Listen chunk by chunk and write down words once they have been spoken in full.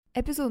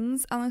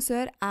Episodens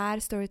annonsør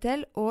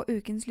Storytel, og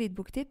ukens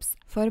lydboktips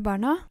for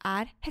barna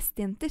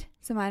Hestejenter,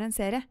 som en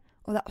serie.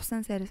 Og det også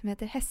en serie som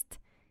heter Hest.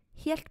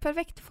 Helt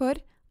perfekt for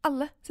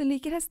alle som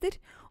liker hester.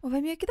 Og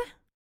hvem gjør ikke det?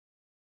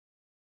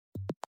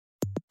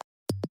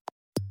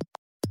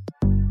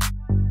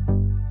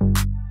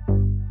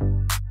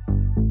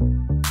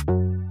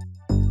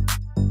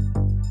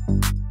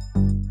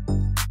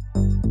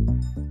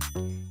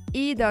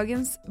 I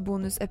dagens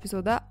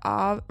bonusepisode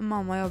av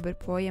Mamma jobber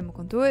på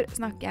hjemmekontor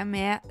snakker jeg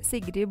med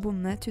Sigrid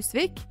Bonde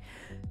Tusvik.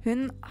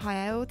 Hun har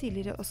jeg jo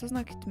tidligere også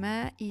snakket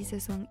med i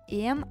sesong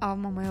 1 av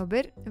Mamma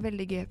jobber.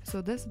 Veldig gøy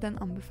episode, så den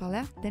anbefaler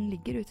jeg. Den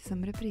ligger ute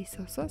som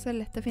reprise også, så det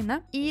lett å finne.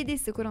 I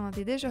disse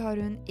koronatider så har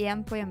hun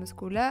 1 på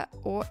hjemmeskole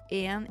og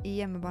 1 i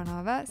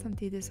hjemmebarnehave,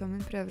 samtidig som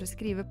hun prøver å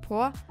skrive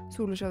på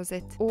soloshowet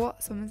sitt. Og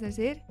som hun selv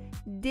sier,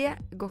 det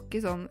går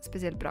ikke sånn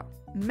spesielt bra.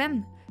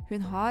 Men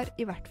hun har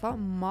i hvert fall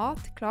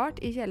mat klart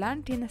i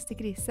kjelleren til neste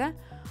krise,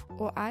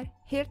 og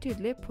helt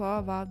tydelig på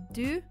hva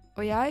du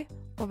og jeg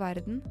og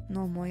verden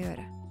nå må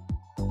gjøre.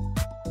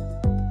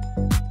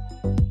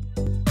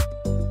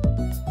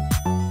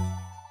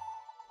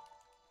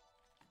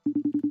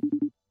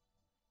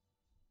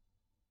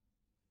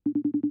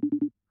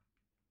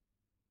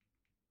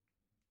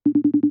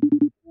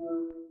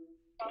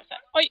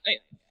 Oi.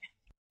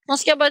 Nå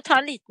skal jeg bare ta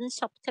en liten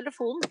kjapp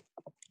telefon.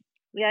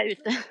 Vi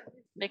ute.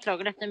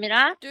 Beklager dette,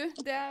 Mira. Du,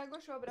 det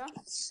går så bra.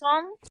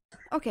 Sånn.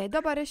 Ok,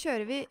 da bare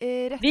kjører vi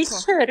rett på. Vi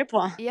kjører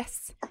på.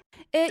 Yes.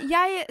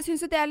 Jeg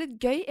synes det litt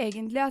gøy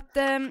egentlig at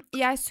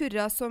jeg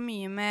surret så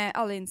mye med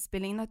alle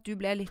innspillingene at du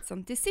ble litt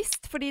sånn til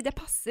sist, fordi det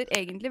passer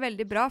egentlig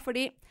veldig bra,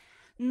 fordi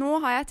nå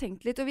har jeg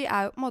tenkt litt, og vi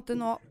jo på en måte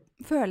nå,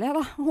 føler jeg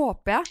da,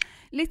 håper jeg,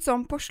 litt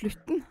sånn på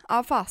slutten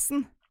av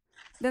fasen.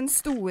 Den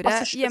store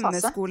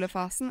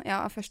hjemmeskolefasen.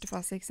 Ja, første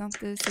fase, ikke sant?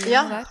 Det sier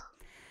ja. Der.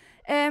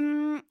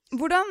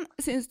 Hvordan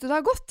synes du det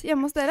har gått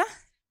hjemme hos dere?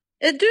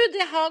 Du,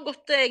 det har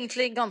gått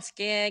egentlig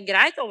ganske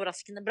greit,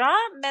 overraskende bra,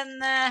 men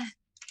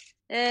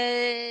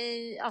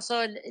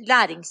altså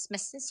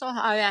læringsmessig så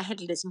jeg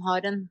heldig som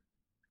har en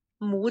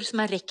mor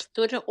som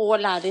rektor og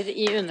lærer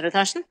i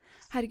underetasjen.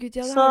 Herregud,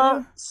 ja, det så,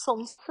 har du.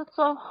 Sånn sett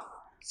så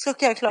skal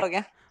ikke jeg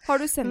klage. Har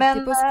du sendt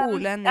dem på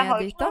skole ned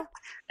dit da?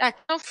 Jeg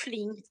ikke noen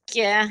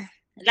flink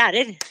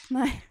lærer.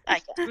 Nei.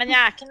 Men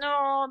jeg ikke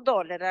noe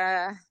dårligere.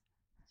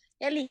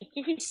 Jeg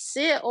liker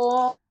hissig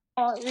og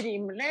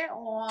urimelig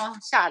og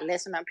kjærlig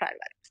som jeg pleier å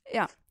være.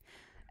 Ja.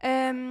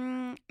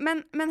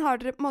 Men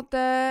har dere på en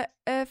måte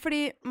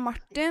fordi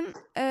Martin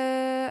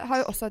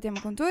har jo også et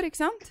hjemmekontor,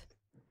 ikke sant?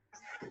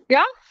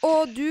 Ja.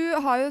 Og du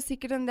har jo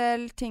sikkert en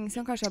del ting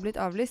som kanskje har blitt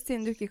avlyst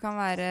siden du ikke kan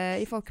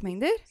være i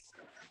folkemengder.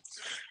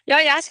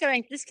 Ja, jeg skal jo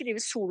egentlig skrive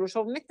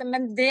soloshowet mitt,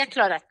 men det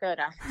klarer jeg ikke å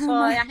gjøre.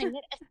 Så jeg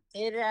henger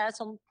etter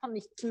sånn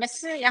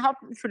panikkmessig. Jeg har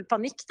full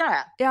panikk da,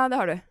 jeg. Ja,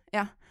 det har du.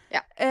 Ja. Ja.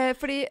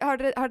 Fordi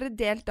har dere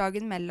delt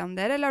dagen mellom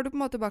dere, eller har du på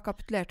en måte bare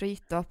kapitulert og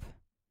gitt opp?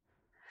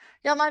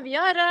 Ja, nei, vi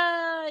har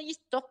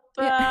gitt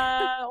opp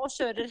og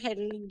kjører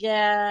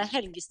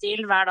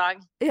helgestil hver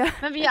dag. Ja.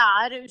 Men vi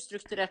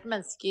ustrukturerte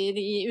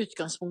mennesker i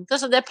utgangspunktet,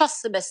 så det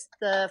passer best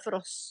for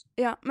oss.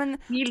 Ja, men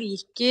vi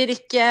liker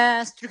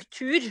ikke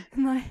struktur.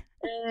 Nei.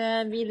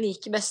 Vi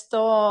liker best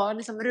å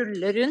liksom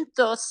rulle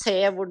rundt og se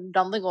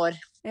hvordan det går.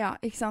 Ja,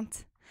 ikke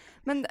sant?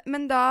 Men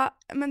da,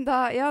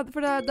 ja,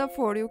 for da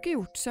får du jo ikke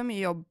gjort så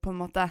mye jobb på en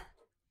måte.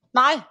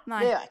 Nei.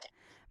 Det gjør jeg ikke.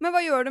 Men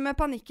hva gjør du med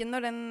panikken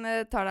når den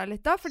tar deg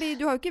litt da? Fordi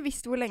du har jo ikke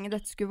visst hvor lenge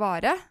dette skulle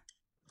vare.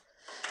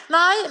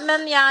 Nei,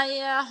 men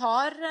jeg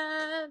har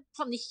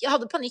panikk. Jeg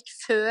hadde panikk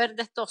før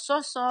dette også,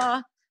 så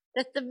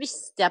dette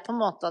visste jeg på en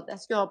måte at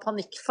jeg skulle ha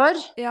panikk for.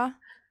 Ja.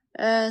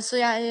 Så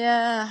jeg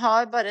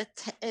har bare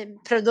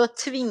prøvd å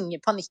tvinge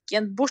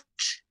panikken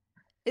bort.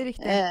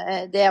 Riktig.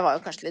 Det var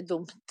jo kanskje litt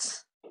dumt.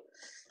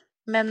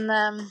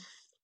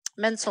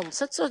 Men sånn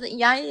sett, så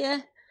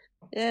jeg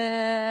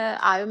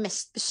jo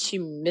mest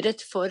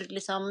bekymret for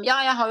liksom, ja,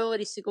 jeg har jo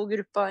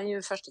risikogruppa i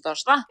første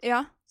etasje da.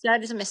 Ja. Så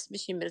jeg liksom mest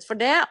bekymret for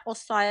det, og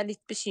så jeg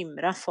litt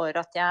bekymret for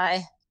at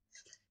jeg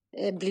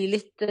blir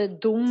litt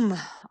dum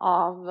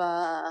av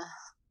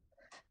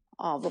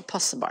å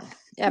passe barn.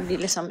 Jeg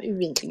blir liksom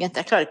uintelligent,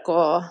 jeg klarer ikke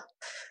å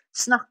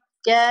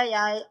snakke,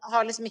 jeg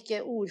har liksom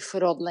ikke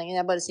ordforråd lenger,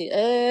 jeg bare sier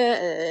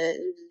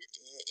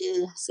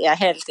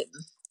jeg hele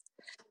tiden.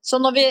 Så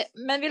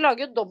men vi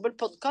lager jo dobbelt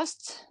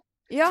podcast.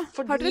 Ja,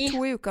 har dere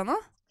 2 i uka nå?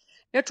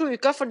 Vi har 2 i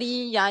uka fordi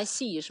jeg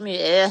sier så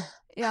mye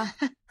Ja.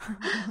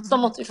 Så da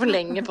måtte vi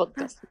forlenge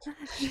podcasten.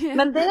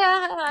 Men det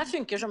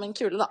funker som en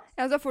kule da.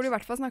 Ja, så får du i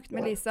hvert fall snakket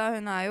med Lisa.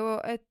 Hun jo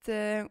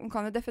hun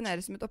kan jo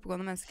defineres som et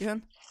oppegående menneske,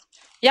 hun.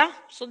 Ja,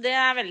 så det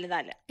veldig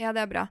deilig. Ja,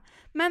 det bra.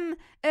 Men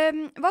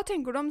hva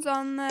tenker du om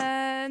sånn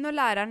når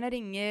lærerne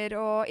ringer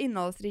og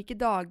innholdsrike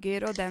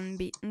dager og den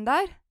biten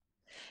der?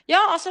 Ja,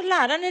 altså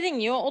lærerne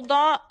ringer jo, og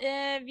da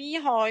vi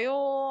har jo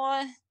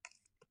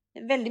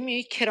veldig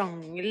mye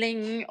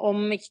krangling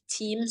om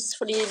Teams,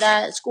 fordi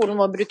skolen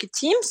må bruke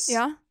Teams.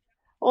 Ja.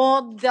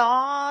 Og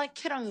da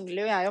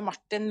krangler jo jeg og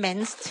Martin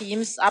mens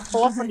Teams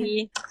på,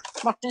 fordi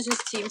Martin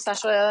synes Teams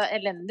så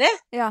elendig.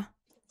 Ja.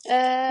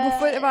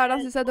 Hvorfor, hva det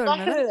han synes er Og da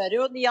dårlig med det? hører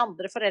jo de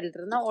andre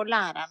foreldrene og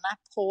lærerne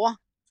på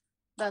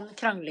den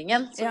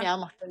kranglingen som Ja. jeg og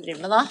Martin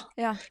driver med da.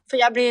 Ja, For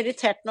jeg blir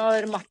irritert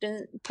når Martin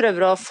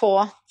prøver å få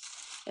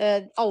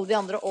alle de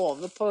andre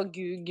over på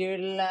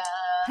Google.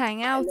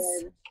 hangouts.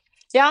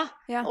 Ja,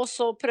 Ja. og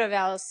så prøver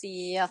jeg å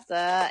si at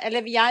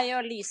eller jeg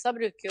og Lisa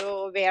bruker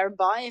jo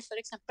Whereby, for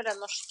eksempel, den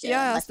norske.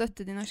 Ja, ja,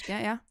 støtte de norske,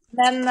 ja.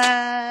 Men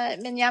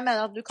jeg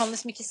mener at du kan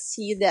liksom ikke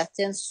si det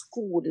til en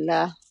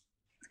skole.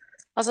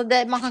 Altså,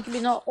 man kan ikke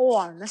begynne å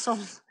ordne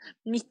sånn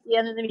midt i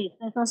en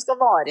undervisning som skal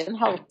vare i en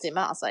halvtime.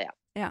 Altså, ja.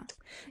 Ja,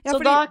 Så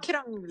fordi, da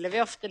krangler vi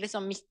ofte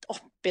liksom midt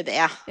oppi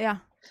det. ja,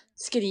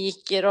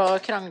 Skriker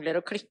og krangler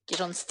og klikker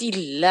sånn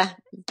stille.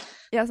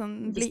 ja,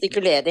 sånn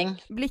Gestikulering.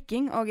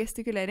 blikking og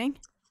gestikulering.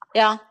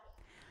 Ja.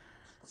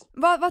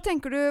 Hva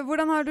tenker du,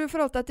 hvordan har du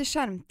forholdt deg til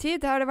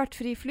skjermtid? Har det vært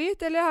fri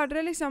flyt, eller har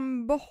dere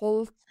liksom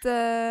beholdt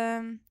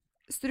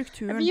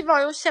strukturen? Vi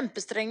var jo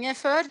kjempestrenge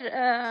før,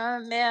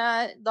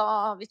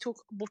 da vi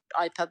tok bort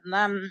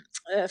iPadene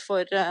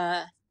for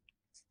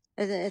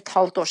et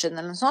halvt år siden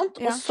eller noe sånt.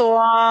 Ja. Og så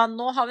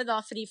nå har vi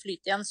da fri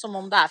flyt igjen, som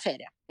om det er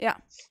ferie. Ja.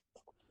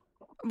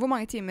 Hvor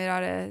mange timer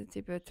er det,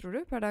 type, tror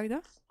du, per dag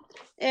da?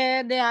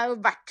 Det er jo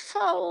i hvert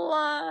fall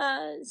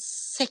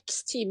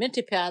 6 timer,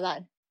 tipper jeg det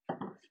er.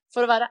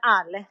 For å være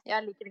ærlig.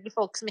 Jeg liker ikke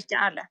folk som ikke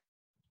er ærlige.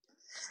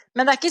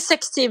 Men det er ikke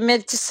 6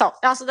 timer til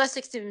sammen. Altså, det er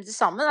 6 timer til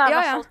sammen. Det er i Ja,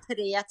 hvert ja. fall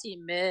 3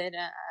 timer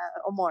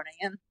om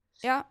morgenen.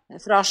 Ja,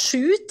 Fra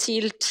 7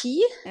 til 10.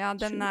 ja,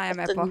 den er jeg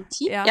med 8, på. 9,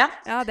 10. Ja, Ja.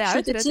 ja, det er 7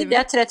 jo til 3 10, det timer.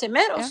 er 3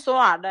 timer. Og Ja. så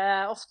er det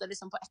ofte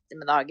liksom på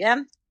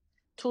ettermiddagen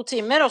 2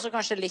 timer, og så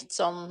kanskje litt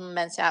sånn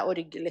mens jeg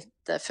orger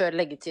litt før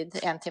leggetid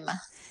 1 time.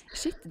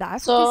 Shit, det er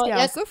Så faktisk jeg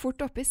jeg- også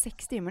fort oppe i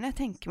 6 timer når jeg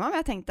tenker meg om.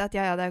 Jeg tenkte at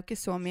ja, det er jo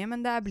ikke så mye,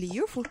 men det blir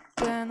jo fort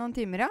noen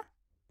timer, ja.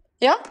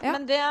 Ja, Ja.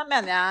 men det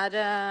mener jeg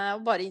er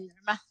å bare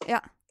innrømme. Ja,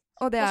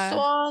 og det Og er...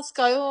 så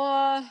skal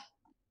jo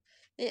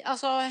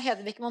altså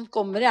Hedvig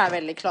Montgomery er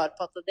veldig klar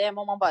på at det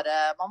må man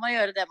må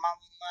gjøre det man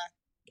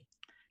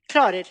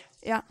klarer.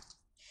 Ja,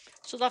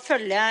 Så da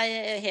følger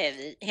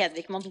jeg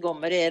Hedvig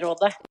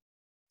Montgomery-rådet.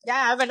 Jeg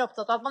er jo veldig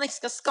opptatt av at man ikke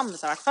skal skamme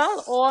seg i hvert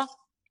fall, og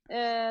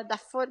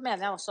derfor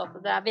mener jeg også at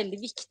det er veldig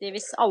viktig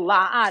hvis alle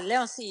er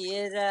ærlige og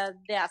sier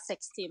det er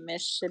 6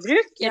 timers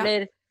bruk, Ja.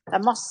 eller det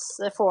er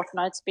masse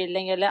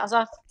Fortnite-spilling, eller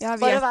altså ja,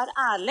 vi bare er... være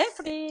ærlig,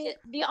 fordi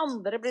de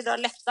andre blir da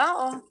letta,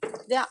 og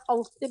det er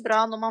alltid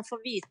bra når man får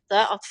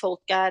vite at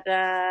folk er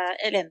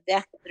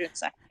elendige rundt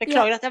seg.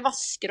 Beklager at jeg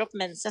vasker opp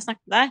mens jeg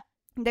snakker med deg.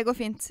 Det går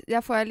fint.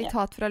 Jeg får litt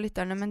hat fra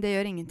lytterne, men det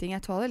gjør ingenting.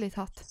 Jeg tåler litt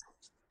hat.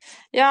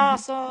 Ja,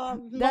 altså,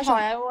 Det nå er sånn.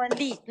 har jeg jo en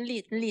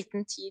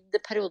liten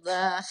periode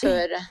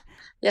før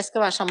jeg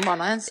skal være sammen med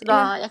barna igjen, så da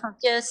jeg kan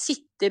ikke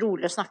sitte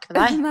rolig og snakke med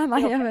deg.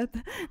 Nei, jeg vet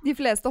det. De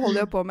fleste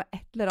holder jo på med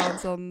et eller annet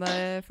sånn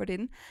for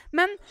tiden.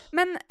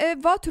 Men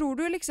hva tror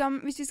du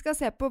liksom, hvis vi skal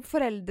se på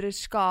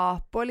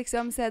foreldreskap og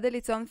liksom se det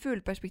litt sånn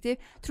fugleperspektiv,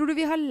 tror du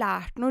vi har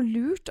lært noe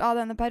lurt av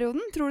denne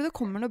perioden? Tror du det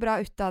kommer noe bra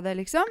ut av det,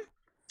 liksom?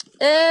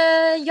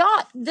 Ja,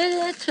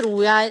 det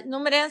tror jeg.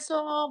 Nummer 1 så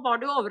var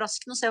det jo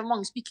overraskende å se hvor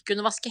mange som ikke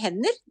kunne vaske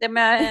hender. Det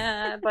må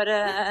jeg bare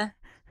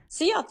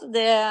si, at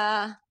det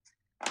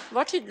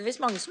var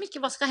tydeligvis mange som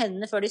ikke vasket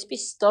hendene før de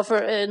spiste,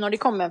 og når de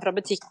kom hjem fra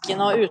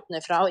butikken og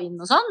utenfra og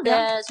inn og sånn. Det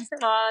synes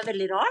jeg var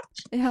veldig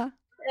rart. Ja.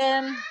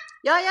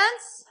 Ja,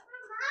 Jens?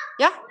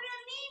 Ja?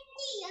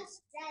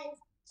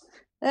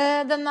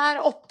 Den er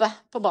oppe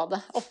på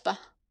badet. Oppe.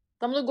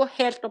 Da må du gå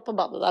helt opp på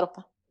badet der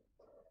oppe.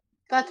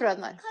 Der tror jeg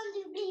den er. Kan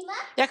du bli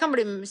med? Jeg kan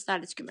bli med hvis det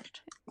er litt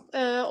skummelt.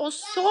 Og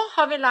så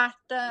har vi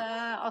lært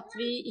at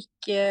vi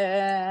ikke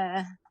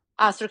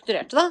er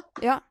strukturerte, da.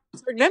 Ja.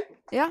 Selvfølgelig.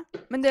 Ja.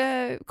 Men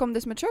kom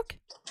det som et sjokk?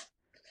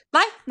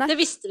 Nei, Nei. det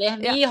visste vi.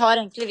 Vi har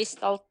egentlig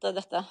visst alt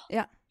dette.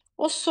 Ja.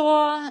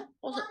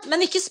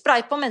 Men ikke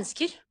spray på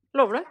mennesker.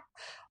 Lover du?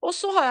 Og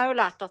så har jeg jo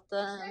lært at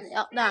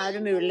det er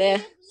umulig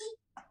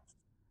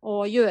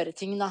å gjøre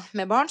ting da,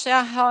 med barn. Så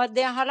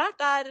det jeg har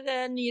lært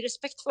er ny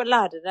respekt for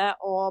lærere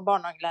og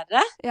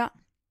barnehagelærere. Ja.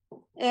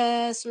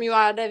 Som jo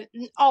er det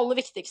aller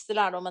viktigste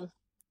lærdommen.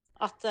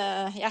 At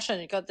jeg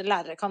skjønner ikke at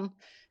lærere kan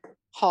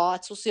ha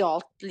et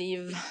sosialt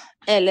liv,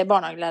 eller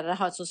barnehagelærere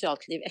ha et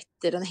sosialt liv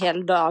etter en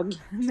hel dag.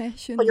 Med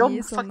På jobb,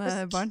 29 sånne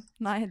faktisk. barn.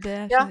 Nei, det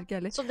Ja. skjønner ikke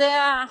jeg heller. Så det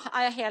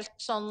er jeg helt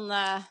sånn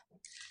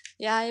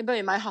jeg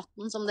bøyer meg i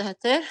hatten, som det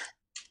heter,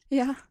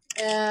 Ja.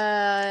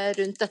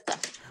 rundt dette.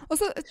 Og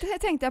så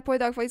tenkte jeg på i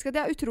dag faktisk at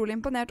jeg er utrolig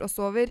imponert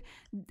også over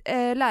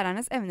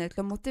lærernes evne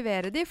til å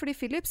motivere de, fordi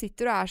Philip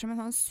sitter og er som en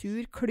sånn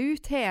sur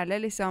klut hele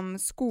liksom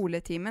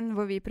skoletimen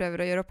hvor vi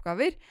prøver å gjøre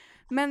oppgaver.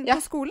 Men Ja.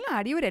 på skolen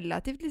er de jo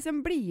relativt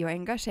liksom blide og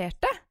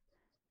engasjerte.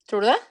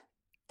 Tror du det?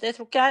 Det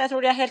tror ikke jeg. Jeg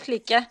tror de er helt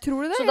like.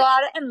 Tror du det? Så da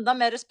er det enda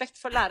mer respekt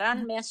for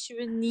læreren med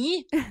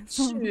 29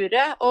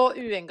 sure og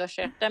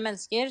uengasjerte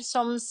mennesker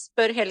som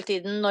spør hele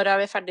tiden når er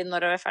vi ferdig,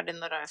 når er vi ferdig,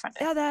 når er vi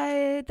ferdig. Ja,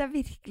 det er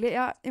virkelig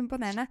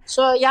imponerende.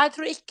 Så jeg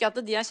tror ikke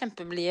at de er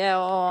kjempeblide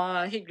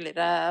og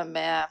hyggeligere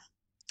med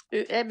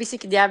hvis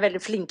ikke de er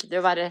veldig flinke til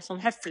å være sånn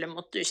høflige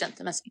mot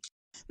ukjente mennesker.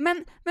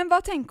 Men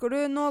hva tenker du,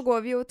 nå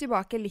går vi jo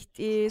tilbake litt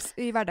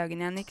i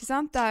hverdagen igjen, ikke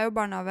sant? Det jo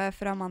barnehage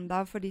fra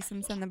mandag for de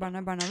som sender barna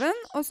i barnehagen,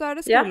 og så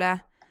det Ja. skole.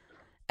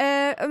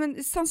 Men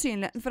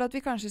sannsynligheten for at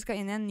vi kanskje skal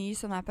inn i en ny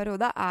sånn her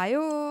periode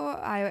jo,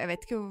 jeg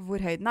vet ikke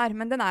hvor høy den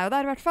men den jo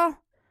der i hvert fall.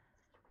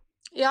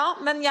 Ja,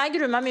 men jeg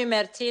gruer meg mye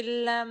mer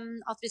til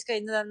at vi skal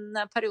inn i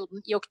den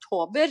perioden i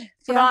oktober,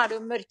 for Ja. da det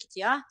jo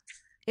mørketida.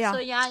 Ja.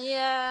 Så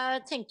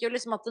jeg tenker jo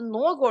liksom at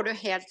nå går det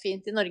jo helt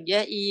fint i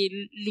Norge i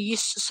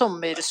lys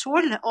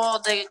sommersol,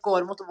 og det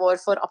går mot vår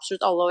for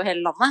absolutt alle over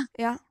hele landet.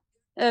 Ja.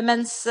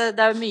 Mens det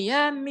jo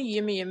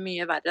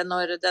mye verre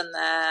når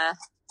denne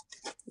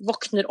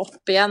våkner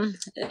opp igjen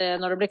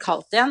når det blir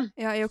kaldt igjen.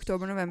 Ja, i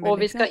oktober-november. Og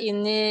vi skal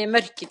inn i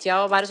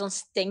mørketida og være sånn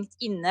stengt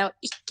inne, og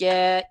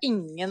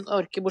ingen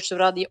orker, bortsett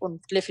fra de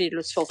ordentlige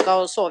friluftsfolka,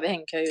 og sove i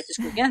hengekøye ute i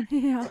skogen.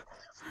 Ja.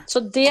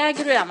 Så det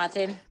gruer jeg meg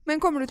til. Men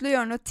kommer du til å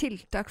gjøre noe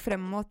tiltak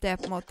frem mot det,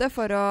 på en måte,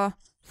 for å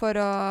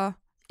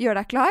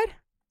gjøre deg klar?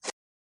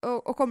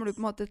 Og kommer du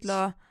på en måte til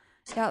å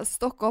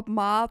stokke opp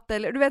mat,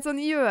 eller du vet sånn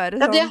gjøre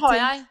sånn Ja, det har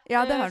jeg.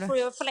 Ja, det har du.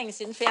 For lenge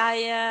siden, for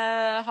jeg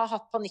har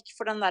hatt panikk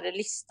for den der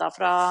lista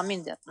fra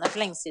myndighetene for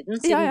lenge siden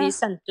de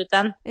sendte ut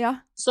den. Ja.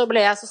 Så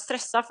ble jeg så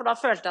stresset, for da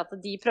følte jeg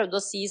at de prøvde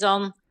å si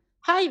sånn: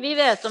 hei, vi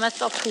vet om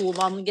et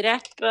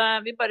atomangrep,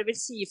 vi bare vil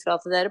si fra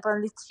til dere på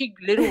en litt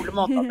hyggelig, rolig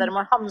måte at dere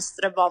må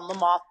hamstre vann og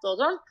mat og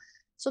sånn.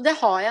 Så det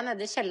har jeg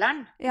nede i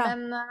kjelleren. Ja.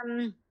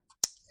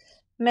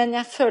 Men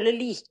jeg føler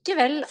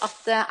likevel at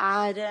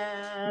det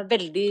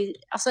veldig...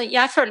 Altså,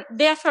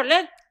 det jeg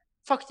føler,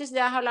 faktisk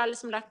det jeg har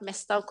liksom lært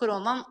mest av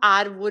koronaen,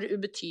 hvor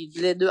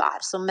ubetydelig du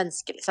som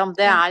menneske, liksom.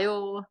 Det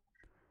jo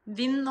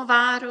vind og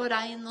vær og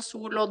regn og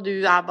sol, og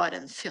du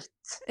bare en fjott.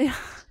 Ja.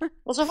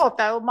 Og så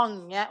håper jeg jo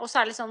mange, og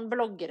særlig sånn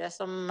bloggere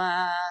som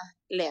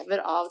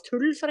lever av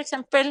tull, for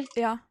eksempel.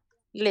 Ja.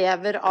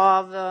 Lever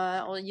av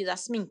å gi deg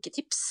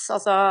sminketips.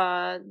 Altså,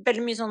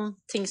 veldig mye sånne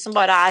ting som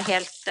bare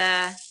helt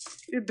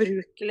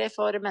ubrukelig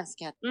for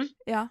menneskeheten.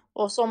 Ja.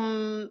 Og som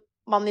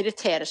man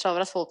irriterer seg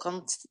over at folk kan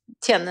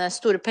tjene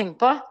store penger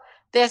på.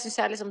 Det synes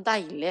jeg liksom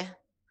deilig,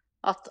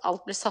 at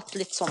alt blir satt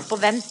litt sånn på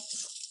vent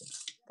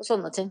på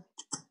sånne ting.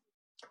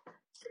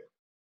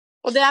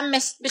 Og det jeg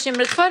mest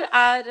bekymret for,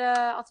 at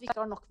vi ikke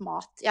har nok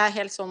mat. Jeg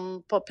helt sånn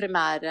på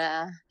primære...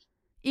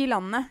 I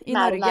landet, i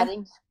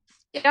Norge.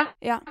 Ja,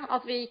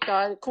 at vi ikke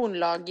har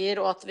kornlager,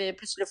 og at vi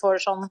plutselig får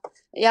sånn...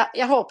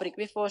 Jeg håper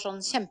ikke vi får sånn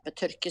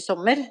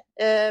kjempetørkesommer,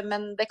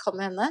 men det kan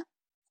hende.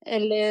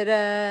 Eller...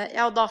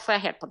 Ja, da får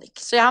jeg helt panikk.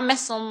 Så jeg har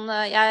mest sånn...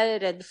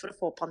 Jeg redd for å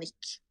få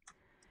panikk.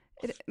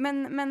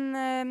 Men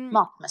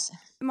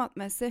Matmessig.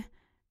 Matmessig.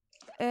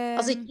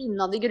 Altså ikke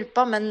innad i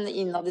gruppa, men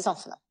innad i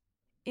samfunnet.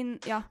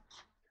 Ja.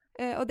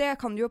 Og det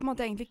kan du jo på en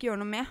måte egentlig ikke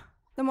gjøre noe med.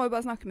 Da må du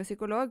bare snakke med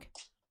psykolog.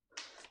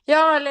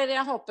 Ja, eller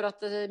jeg håper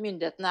at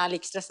myndighetene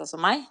like stresset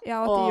som meg.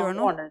 Ja, og at de gjør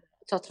noe.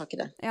 Ta tak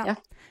i det. Ja,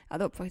 det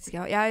håper faktisk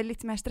jeg. Jeg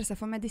litt mer stresset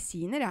for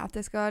medisiner, at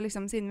det skal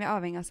liksom, siden vi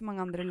avhengig av så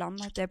mange andre land,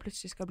 at det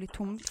plutselig skal bli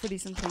tomt for de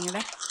som trenger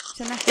det.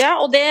 Kjenner jeg. Ja,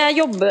 og det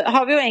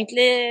har vi jo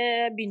egentlig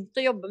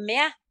begynt å jobbe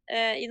med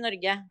i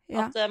Norge.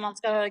 Ja. At man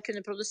skal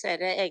kunne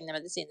produsere egne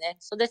medisiner.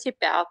 Så det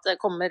tipper jeg at det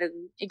kommer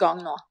i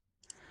gang nå.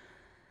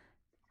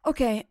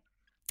 Ok.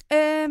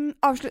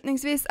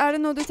 Avslutningsvis, det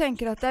noe du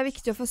tenker at det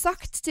viktig å få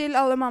sagt til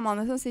alle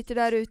mammaene som sitter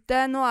der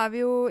ute? Nå vi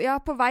jo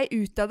på vei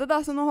ut av det,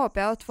 da, så nå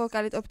håper jeg at folk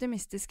litt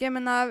optimistiske,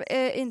 men av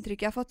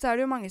inntrykket jeg har fått, så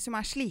det jo mange som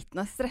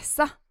slitne og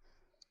stresset.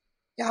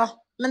 Ja,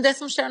 men det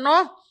som skjer nå,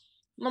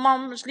 når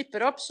man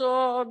slipper opp, så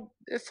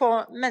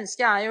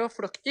mennesket jo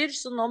flokkdyr,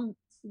 så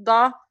da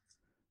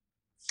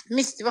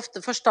mister vi ofte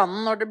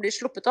forstanden når det blir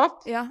sluppet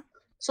opp. Ja.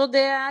 Så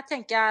det jeg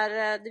tenker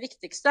det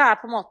viktigste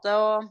på en måte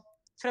å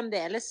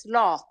fremdeles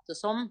late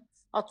som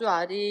at du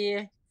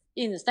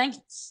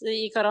innestengt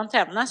i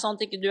karantene, sånn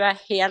at ikke du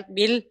helt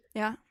vill.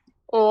 Ja.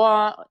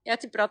 Og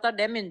jeg tipper at det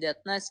det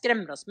myndighetene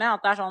skremmer oss med,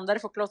 at det sånn, dere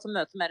får ikke lov til å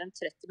møte mer enn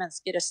 30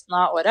 mennesker resten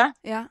av året.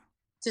 Ja.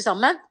 Til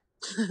sammen.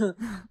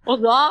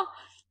 Og da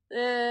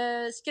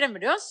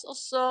skremmer de oss. Og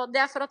så,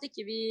 det for at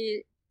ikke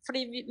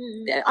fordi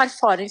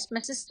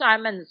erfaringsmessig så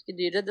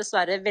menneskedyret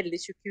dessverre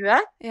veldig tjukk i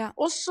huet. Ja.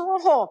 Og så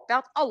håper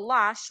jeg at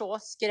alle så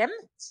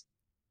skremt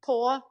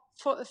på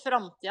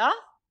framtida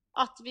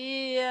at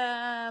vi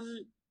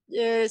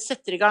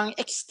setter i gang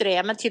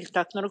ekstreme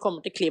tiltak når det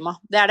kommer til klima.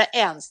 Det det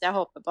eneste jeg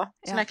håper på.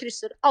 Som jeg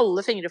krysser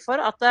alle fingre for,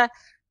 at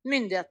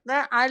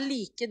myndighetene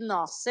like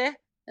nazi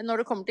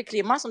når det kommer til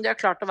klima som de har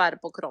klart å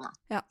være på korona.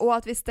 Ja, og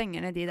at vi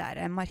stenger ned de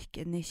der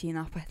markedene i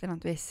Kina på et eller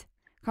annet vis.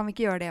 Kan vi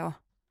ikke gjøre det også?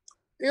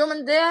 Jo,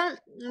 men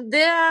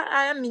det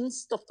jeg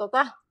minst opptatt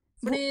av.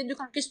 Fordi du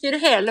kan ikke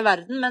styre hele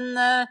verden, men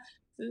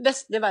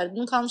vestlig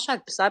verden kan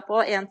skjerpe seg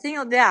på en ting,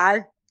 og det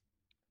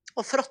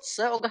å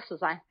fråtse og gasse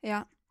seg. Ja,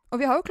 og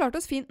vi har jo klart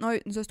oss fint nå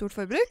uten så stort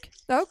forbruk.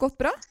 Det har jo gått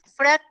bra.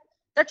 For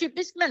det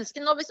typisk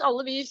mennesker nå, hvis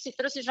alle vi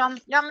sitter og sier sånn,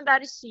 ja, men det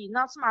i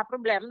Kina som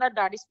problemet, det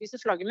der de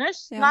spiser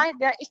flaggermus. Ja. Nei,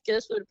 det ikke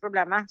det store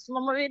problemet. Så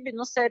nå må vi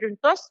begynne å se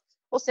rundt oss,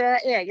 og se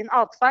egen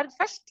atferd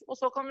først, og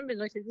så kan vi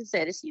begynne å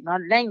kritisere Kina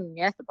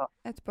lenge etterpå.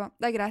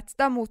 Det greit.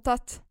 Det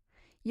mottatt.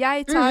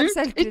 Jeg tar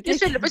selvkritikk. Ikke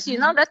skylde på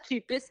Kina, det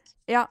typisk.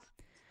 Ja.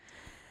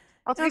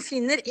 At vi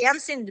finner en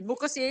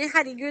syndebukk og sier,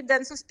 herregud,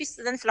 den som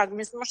spiste den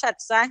flaggermusen må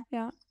skjerpe seg.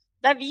 Ja.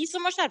 Det vi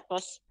som må skjerpe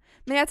oss.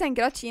 Men jeg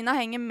tenker at Kina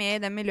henger med i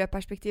det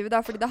miljøperspektivet da,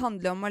 fordi det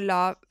handler om å la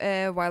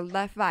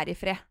wildlife være i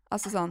fred.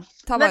 Altså sånn,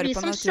 ta Det vare vi på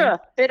som naturen.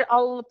 kjøper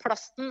all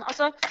plasten.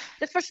 Altså,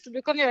 det første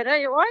du kan gjøre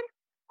i år,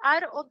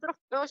 å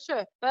droppe å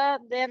kjøpe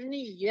det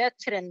nye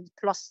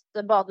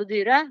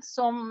trendplastbadedyret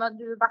som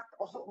du hvert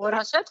år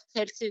har kjøpt,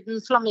 helt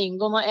siden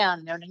flamingoen og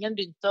enhjørningen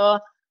begynte å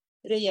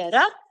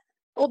regjere.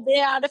 Og det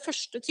det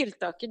første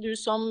tiltaket du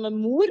som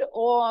mor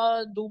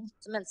og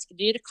dumt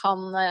menneskedyr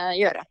kan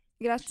gjøre.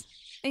 Greit.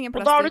 Ingen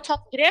Og da har du plastikk.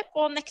 tatt grep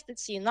og nektet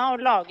Kina å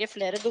lage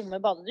flere dumme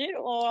badedyr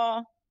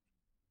og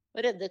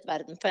reddet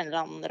verden på en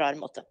eller annen rar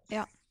måte.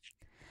 Ja.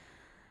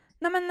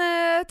 Nei, men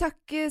takk,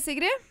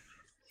 Sigrid.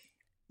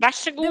 Vær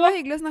så Det god. var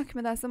hyggelig å snakke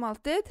med deg som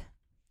alltid.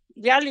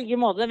 Ja, i like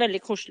måte.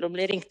 Veldig koselig å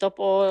bli ringt opp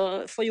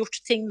og få gjort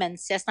ting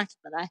mens jeg snakket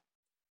med deg.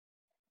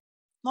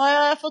 Nå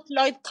har jeg fått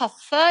lagd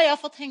kaffe, jeg har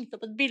fått hengt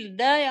opp et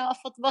bilde, jeg har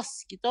fått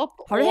vasket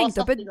opp. Har du og hengt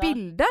opp satt et i gang.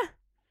 bilde?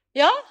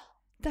 Ja,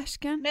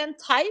 Dæsken. med en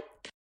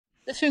teip.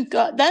 Det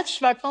funket. Det et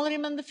svært maleri,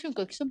 men det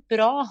funket ikke så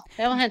bra.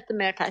 Jeg må hente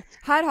mer teip.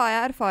 Her har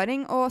jeg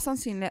erfaring, og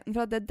sannsynligheten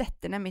for at det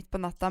detter ned midt på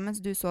natta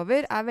mens du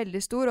sover,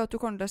 veldig stor, og at du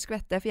kommer til å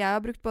skvette. For jeg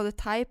har brukt både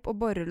teip og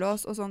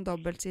borrelås og sånn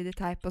dobbeltsidig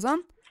teip og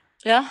sånn.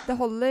 Ja, Det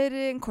holder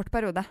i en kort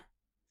periode.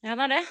 ja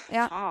det det.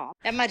 Ja. Faen.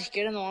 Jeg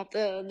merker det nå at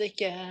det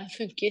ikke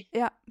funker.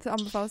 Ja, det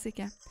anbefales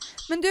ikke.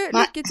 Men du,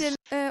 Nei. lykke til,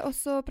 og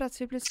så prates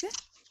vi plutselig.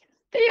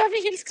 Det gjør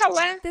vi, hils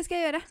Kalle. Det skal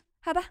jeg gjøre.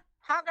 Ha det.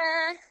 Ha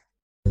det.